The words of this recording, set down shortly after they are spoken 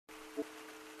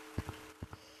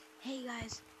Hey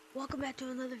guys, welcome back to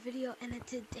another video, and in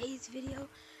today's video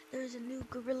there's a new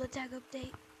gorilla tag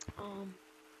update.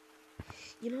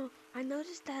 I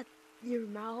noticed that your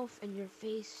mouth and your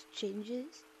face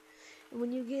changes, and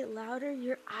when you get louder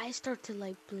your eyes start to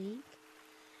like blink.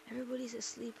 Everybody's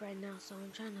asleep right now, so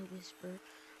I'm trying to whisper.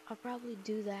 I'll probably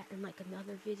do that in like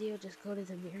another video, just go to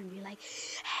the mirror and be like,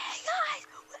 hey guys,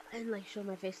 and like show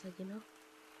my face, like,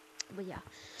 But yeah,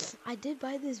 I did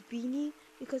buy this beanie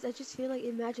because I just feel like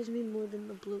it matches me more than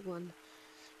the blue one.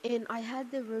 And I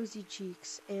had the rosy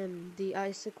cheeks and the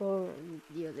icicle and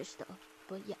the other stuff.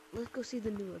 But yeah, let's go see the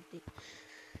new update.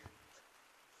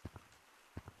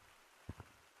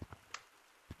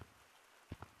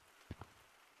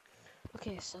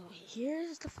 Okay, so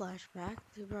here's the flashback.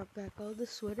 They brought back all the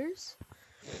sweaters.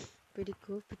 Pretty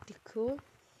cool, pretty cool.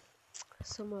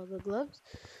 Some of the gloves.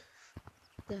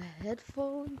 The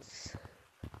headphones.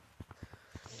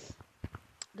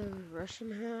 The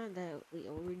Russian hat that we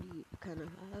already kind of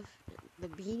have, the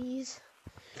beanies,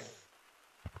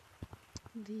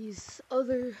 these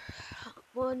other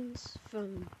ones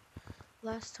from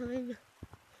last time,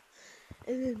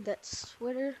 and then that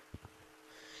sweater,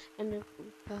 and then we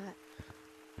got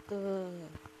the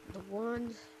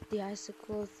wand, the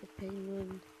icicles, the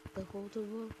penguin, the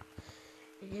holdable,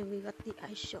 and then we got the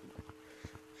ice shovel.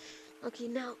 Okay,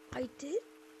 now I did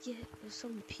get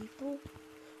some people.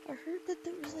 I heard that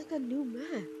there was like a new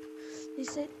map. They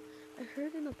said, I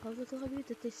heard in a public lobby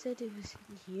that they said it was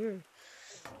in here.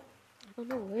 I don't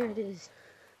know where it is.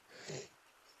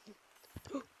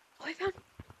 Oh, I found it!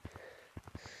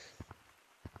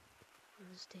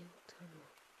 Unstable tunnel.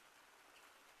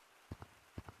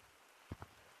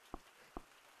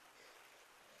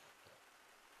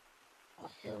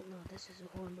 Oh hell no, this is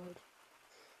a horror mode.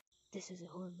 This is a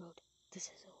horror mode. This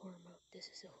is a horror mode. This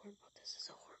is a horror mode. This is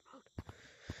a horror mode.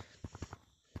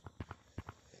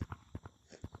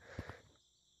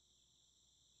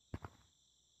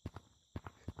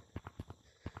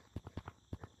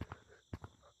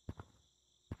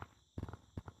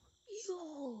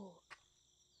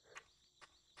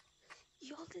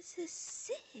 Yo, this is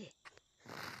sick.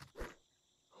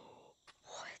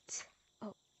 What?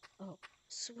 Oh,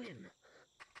 swim.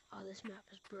 Oh, this map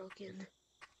is broken.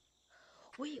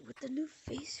 Wait, with the new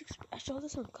face I saw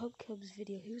this on Cub's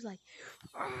video. He was like,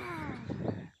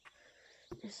 "Argh!"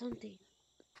 or something.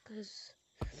 Because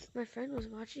my friend was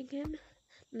watching him,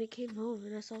 and he came home,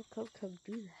 and I saw Cub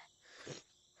do that.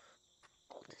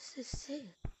 Oh, this is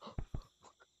sick.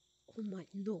 Oh my,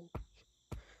 no.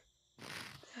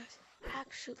 That's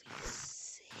actually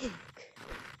sick.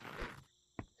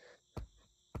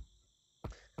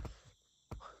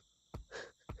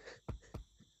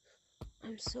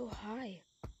 I'm so high.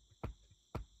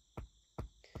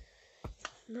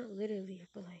 Not literally,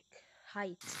 but like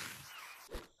height.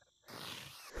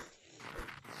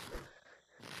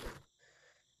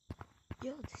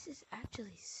 Yo, this is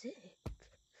actually sick.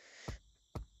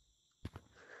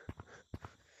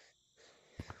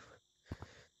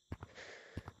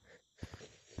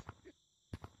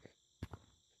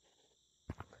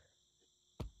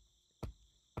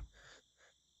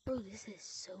 Bro, this is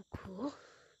so cool.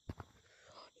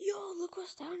 Yo, look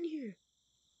what's down here.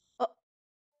 Oh.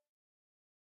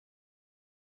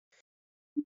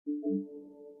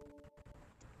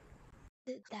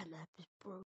 That map is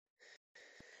broke.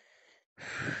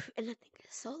 And I think I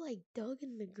saw like Doug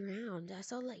in the ground. I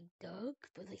saw like Doug,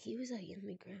 but like he was like in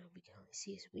the ground. We can only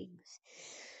see his wings.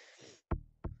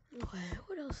 Okay,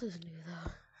 what else is new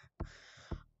though?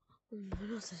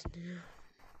 What else is new?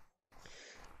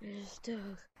 There's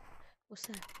Doug. What's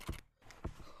that?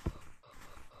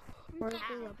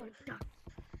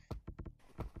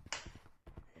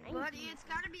 Buddy, it's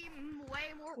gotta be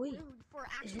way more rude for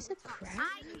actual is it a crab? I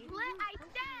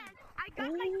said, I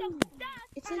got myself stuck.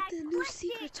 It's like the new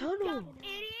secret tunnel.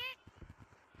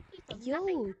 Idiot.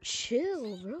 Yo,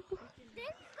 chill, bro.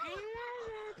 I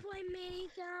want to play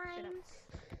minigames.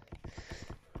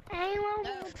 I want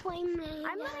to play minigames.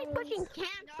 I'm literally pushing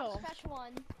cancel. Special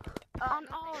one. On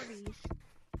all of these.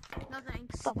 No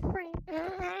thanks. I want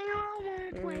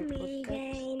to play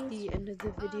minigames. That's the end of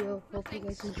the video. Hope you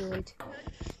guys enjoyed.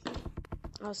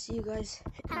 I'll see you guys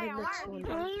in the next one.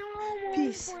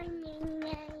 Peace.